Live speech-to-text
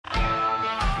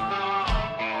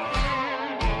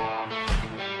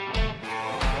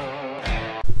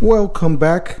Welcome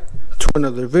back to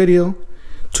another video.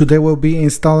 Today we'll be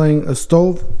installing a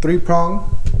stove,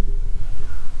 three-prong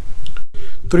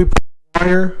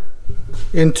wire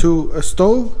into a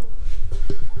stove,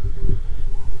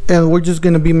 and we're just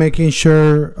going to be making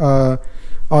sure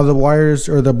all the wires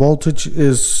or the voltage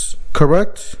is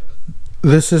correct.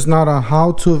 This is not a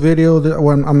how-to video.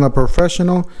 I'm not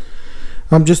professional.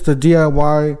 I'm just a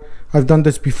DIY. I've done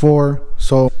this before,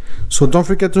 so don't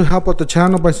forget to help out the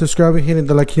channel by subscribing, hitting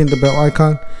the like, hitting the bell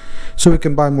icon, so we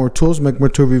can buy more tools, make more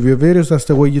tool review videos. That's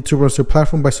the way YouTube runs their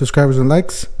platform, by subscribers and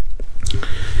likes.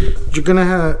 You're gonna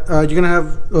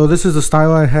have oh, this is the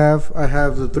style I have. I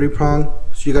have the three-prong,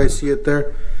 so you guys see it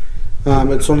there.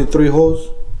 It's only 3 holes.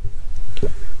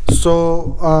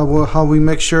 So well, how we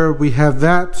make sure we have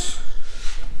that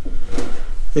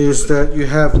is that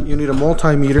you need a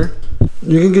multimeter.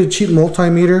 You can get a cheap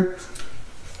multimeter.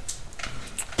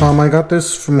 I got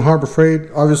this from Harbor Freight.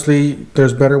 Obviously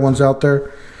there's better ones out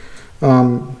there.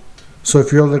 So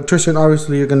if you're an electrician,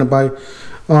 obviously you're gonna buy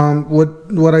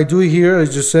what I do here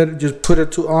is just put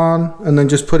it to on, and then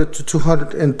just put it to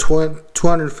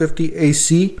 250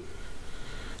 AC.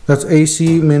 That's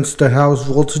AC means the house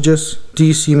voltages,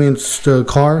 DC means the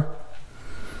car,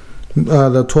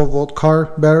 the 12-volt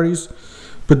car batteries,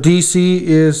 but DC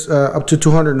is up to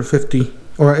 250,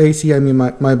 or AC, I mean,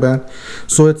 my bad.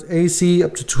 So it's AC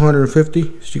up to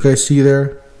 250, as you guys see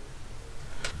there.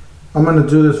 I'm gonna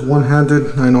do this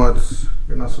one-handed. I know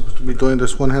you're not supposed to be doing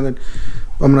this one-handed.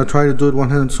 I'm gonna try to do it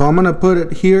one-handed. So I'm gonna put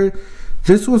it here.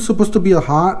 This one's supposed to be a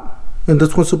hot, and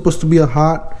this one's supposed to be a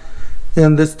hot,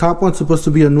 and this top one's supposed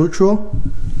to be a neutral.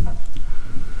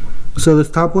 So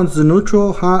this top one's the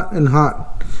neutral, hot, and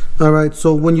hot. Alright,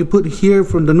 so when you put here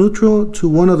from the neutral to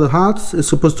one of the hots, it's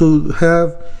supposed to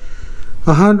have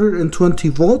 120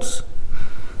 volts.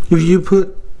 If you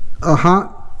put a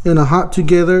hot and a hot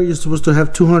together, you're supposed to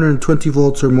have 220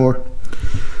 volts or more.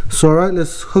 So alright,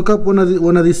 let's hook up one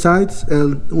of these sides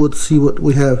and we'll see what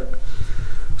we have.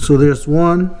 So there's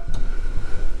one,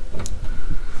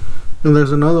 and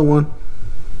there's another one,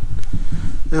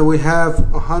 and we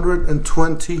have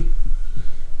 120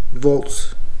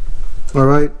 volts.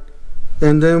 Alright,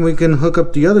 and then we can hook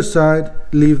up the other side,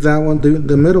 leave that one,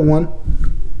 the middle one.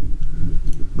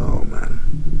 Oh man.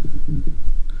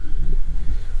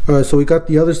 Alright, so we got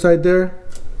the other side there,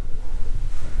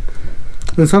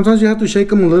 and sometimes you have to shake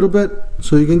them a little bit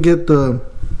so you can get the.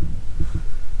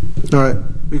 Alright,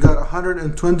 we got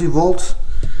 120 volts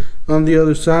on the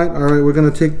other side. Alright, we're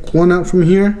gonna take one out from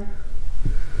here,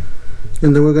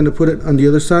 and then we're gonna put it on the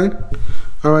other side.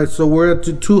 Alright, so we're at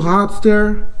the 2 hots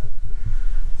there.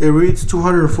 It reads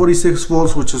 246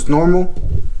 volts, which is normal.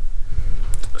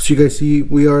 So you guys see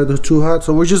we are the 2 hot,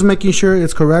 so we're just making sure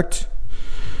it's correct.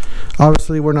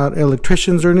 Obviously we're not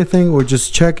electricians or anything, we're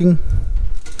just checking.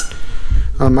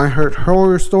 I heard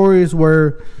horror stories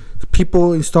where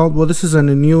people installed, well, this is a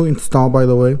new install, by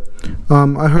the way.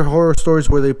 I heard horror stories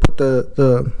where they put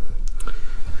the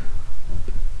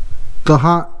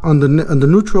hot on the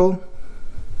neutral,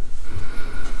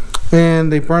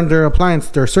 and they burned their appliance,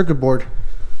 their circuit board.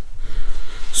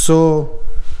 So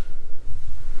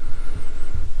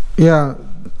yeah,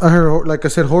 I heard, like I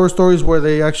said, horror stories where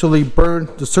they actually burned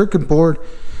the circuit board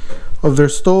of their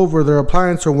stove or their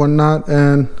appliance or whatnot,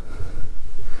 and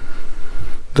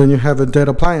then you have a dead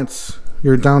appliance.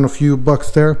 You're down a few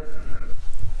bucks there.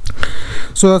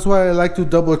 So that's why I like to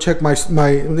double check my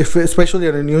especially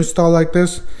at a new install like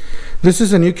this. This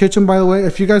is a new kitchen, by the way.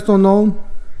 If you guys don't know,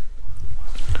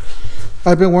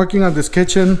 I've been working on this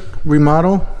kitchen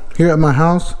remodel here at my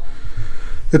house.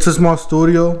 It's a small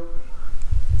studio.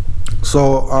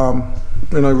 So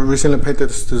you know, I recently painted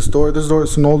this door. This door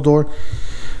is an old door.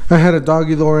 I had a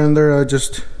doggy door in there. I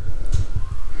just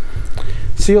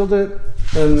sealed it,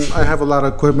 and I have a lot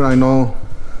of equipment, I know,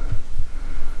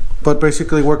 but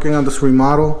basically working on this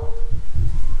remodel.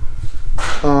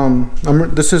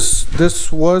 This is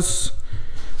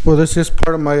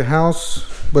part of my house,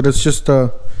 but it's just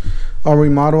a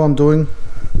remodel I'm doing.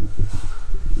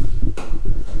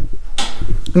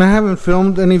 And I haven't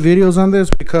filmed any videos on this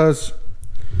because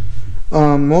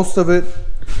most of it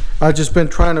I've just been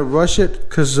trying to rush it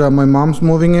because my mom's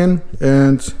moving in,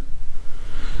 and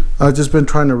I've just been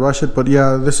trying to rush it. But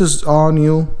yeah, this is all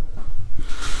new,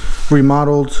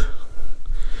 remodeled.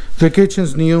 The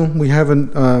kitchen's new. We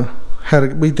haven't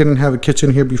we didn't have a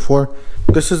kitchen here before.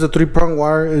 This is a 3-prong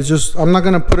wire. It's just, I'm not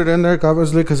gonna put it in there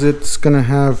obviously because it's gonna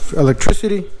have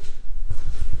electricity.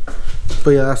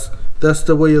 But yeah, that's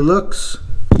the way it looks,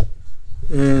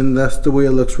 and that's the way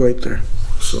it looks right there.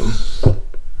 So,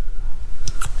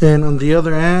 and on the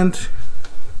other end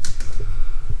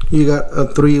you got a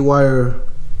 3-wire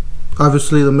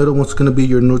Obviously the middle one's going to be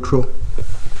your neutral.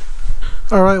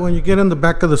 Alright, when you get in the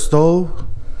back of the stove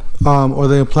or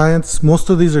the appliance, most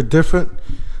of these are different.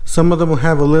 Some of them will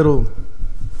have a little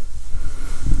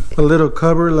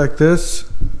cover like this,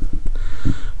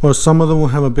 or some of them will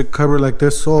have a big cover like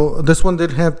this. So this one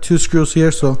did have 2 screws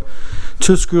here, so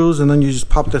 2 screws, and then you just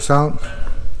pop this out.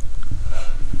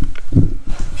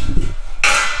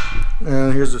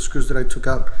 And here's the screws that I took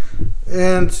out.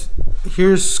 And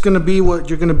here's gonna be what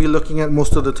you're gonna be looking at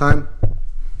most of the time.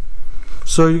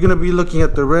 So you're gonna be looking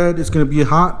at the red, it's gonna be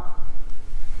hot.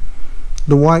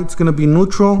 The white's gonna be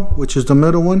neutral, which is the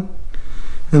middle one.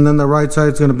 And then the right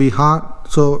side's gonna be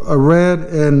hot. So a red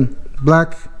and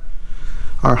black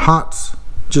are hot.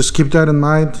 Just keep that in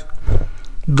mind.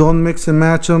 Don't mix and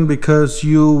match them because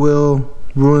you will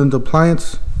ruin the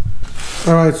appliance.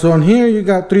 Alright, so on here you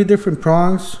got 3 different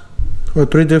prongs, or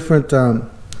 3 different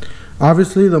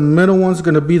obviously the middle one's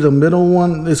gonna be the middle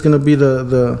one, is gonna be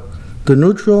the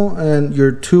neutral, and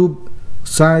your 2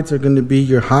 sides are gonna be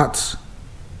your hots.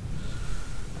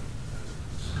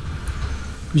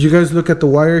 If you guys look at the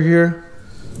wire here,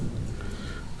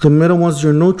 the middle one's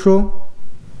your neutral,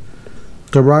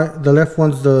 the left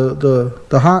one's the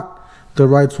hot, the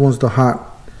right one's the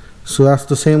hot. So that's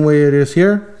the same way it is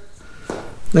here.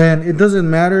 And it doesn't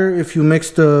matter if you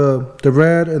mix the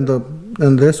red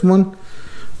and this one.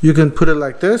 You can put it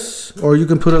like this, or you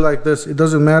can put it like this. It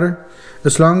doesn't matter,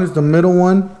 as long as the middle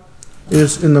one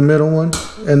is in the middle one,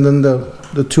 and then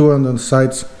the 2 on the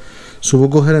sides. So we'll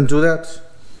go ahead and do that.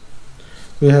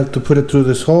 We have to put it through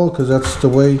this hole because that's the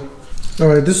way.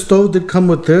 Alright, this stove did come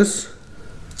with this.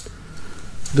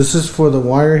 This is for the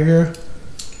wire here.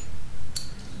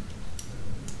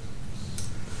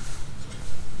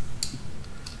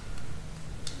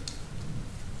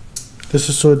 This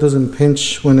is so it doesn't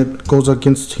pinch when it goes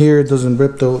against here, it doesn't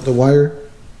rip the wire.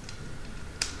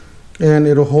 And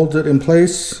it'll hold it in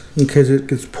place in case it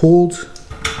gets pulled.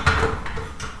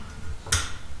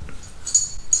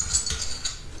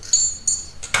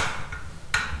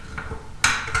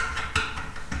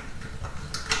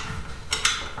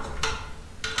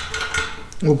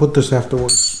 We'll put this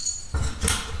afterwards.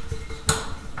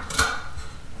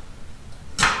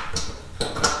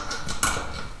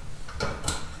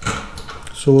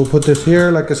 So we'll put this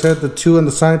here, like I said, the 2 on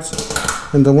the sides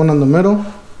and the 1 on the middle.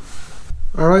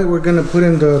 Alright, we're gonna put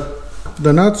in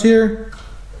the nuts here.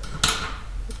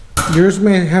 Yours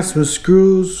may have some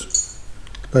screws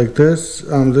like this.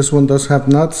 This one does have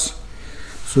nuts,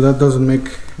 so that doesn't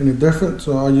make any difference.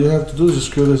 So all you have to do is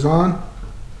just screw this on.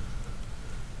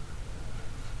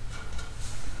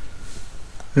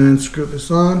 And screw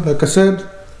this on. Like I said,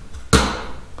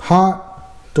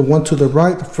 hot, the one to the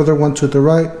right, the further one to the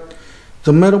right.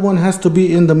 The middle one has to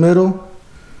be in the middle.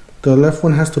 The left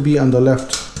one has to be on the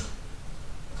left,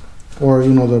 or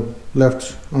you know, the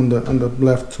left on the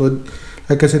left. So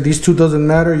like I said, these 2 doesn't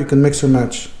matter. You can mix or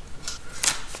match.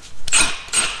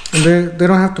 And they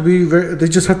don't have to be very. They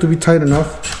just have to be tight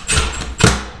enough.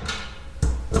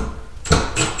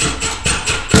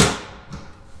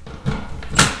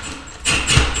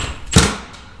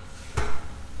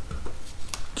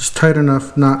 Just tight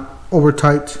enough, not over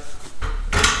tight.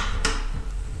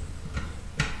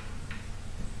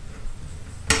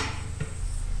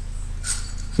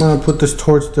 I'm gonna put this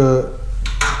towards the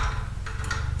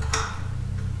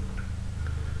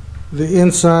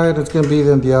inside. It's gonna be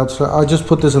on the outside. I'll just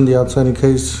put this on the outside in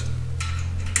case.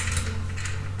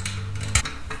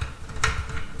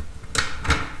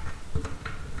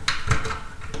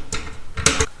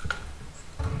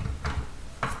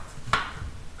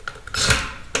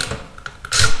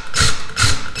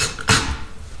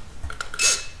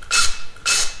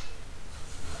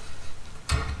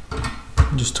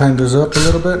 Just tighten this up a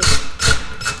little bit.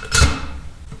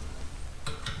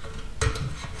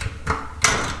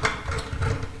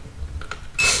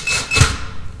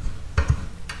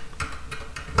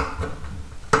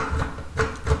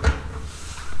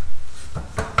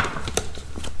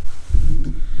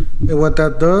 And what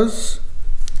that does,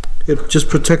 it just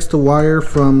protects the wire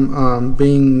from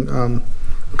being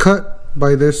cut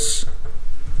by this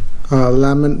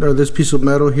laminate, or this piece of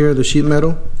metal here, the sheet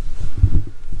metal.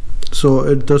 So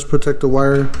it does protect the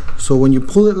wire, so when you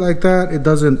pull it like that, it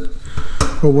doesn't,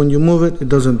 or when you move it, it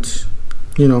doesn't,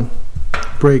 you know,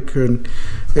 break and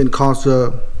cause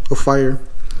a fire.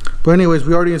 But anyways,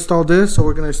 we already installed this, so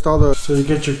we're gonna install the, so you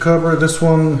get your cover. This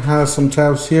one has some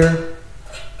tabs here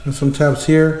and some tabs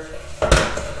here. You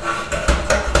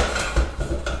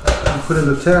put in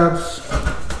the tabs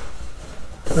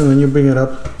and then you bring it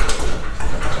up.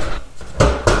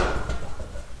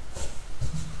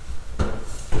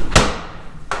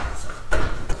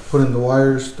 put in the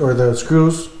wires or the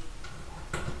screws.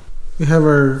 We have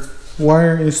our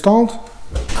wire installed.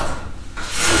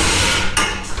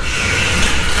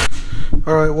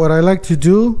 Alright, what I like to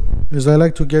do is I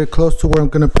like to get close to where I'm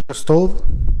going to put the stove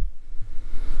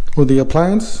or the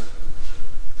appliance,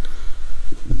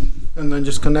 and then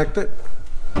just connect it.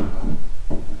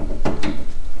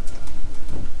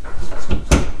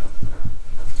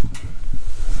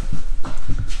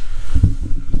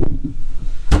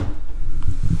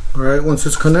 Alright, once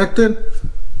it's connected,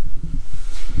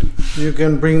 you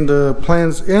can bring the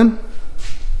appliance in.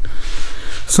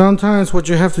 Sometimes what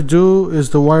you have to do is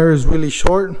the wire is really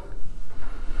short.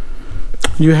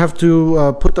 You have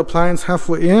to put the appliance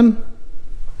halfway in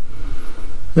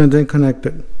and then connect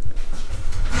it.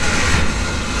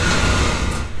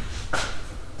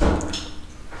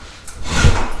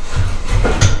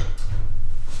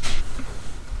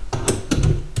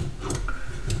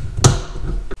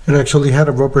 It actually had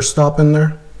a rubber stop in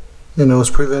there, and it was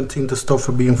preventing the stove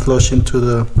from being flushed into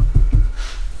the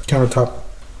countertop.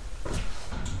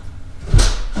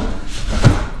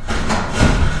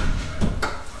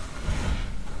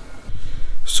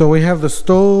 So we have the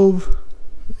stove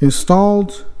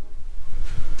installed.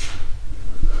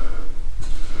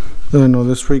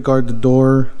 Disregard the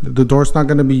door. The door's not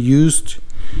going to be used.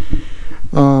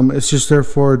 It's just there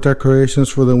for decorations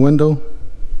for the window.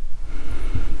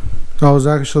 I was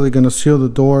actually going to seal the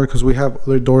door because we have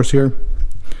other doors here,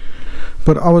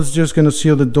 but I was just going to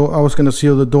seal the door. I was going to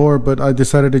seal the door, but I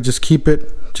decided to just keep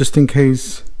it just in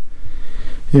case,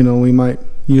 you know, we might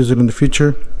use it in the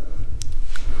future.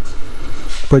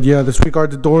 But yeah, disregard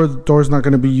the door. The door is not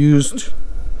going to be used.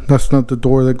 That's not the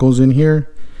door that goes in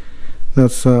here.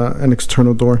 That's an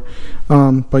external door.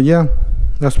 But yeah,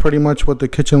 that's pretty much what the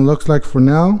kitchen looks like for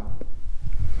now.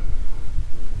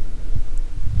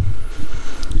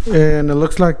 And it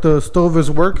looks like the stove is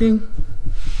working.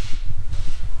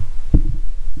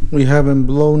 We haven't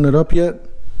blown it up yet.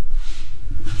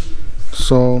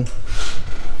 So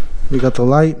we got the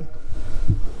light.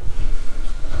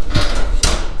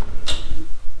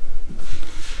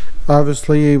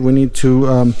 Obviously we need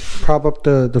to prop up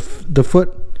the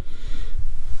foot.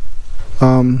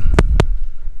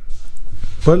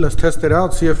 But let's test it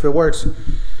out, see if it works.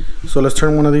 So let's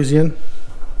turn one of these in.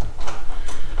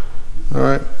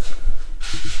 Alright,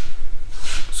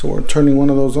 so we're turning one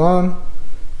of those on.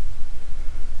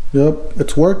 Yep,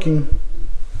 it's working.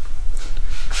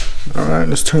 Alright,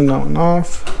 let's turn that one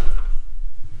off.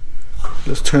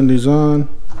 Let's turn these on.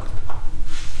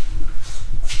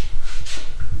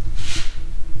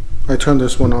 I turned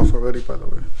this one off already, by the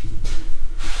way.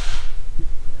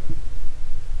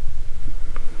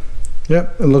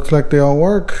 Yep, it looks like they all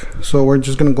work. So we're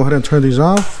just gonna go ahead and turn these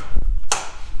off.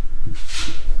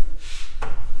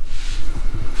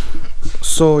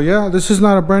 So yeah, this is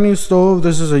not a brand new stove.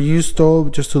 This is a used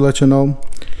stove, just to let you know.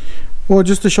 Well,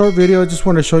 just a short video. I just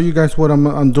want to show you guys what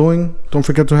I'm doing. Don't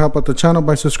forget to help out the channel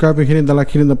by subscribing, hitting the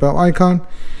like, hitting the bell icon.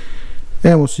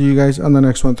 And we'll see you guys on the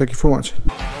next one. Thank you for watching.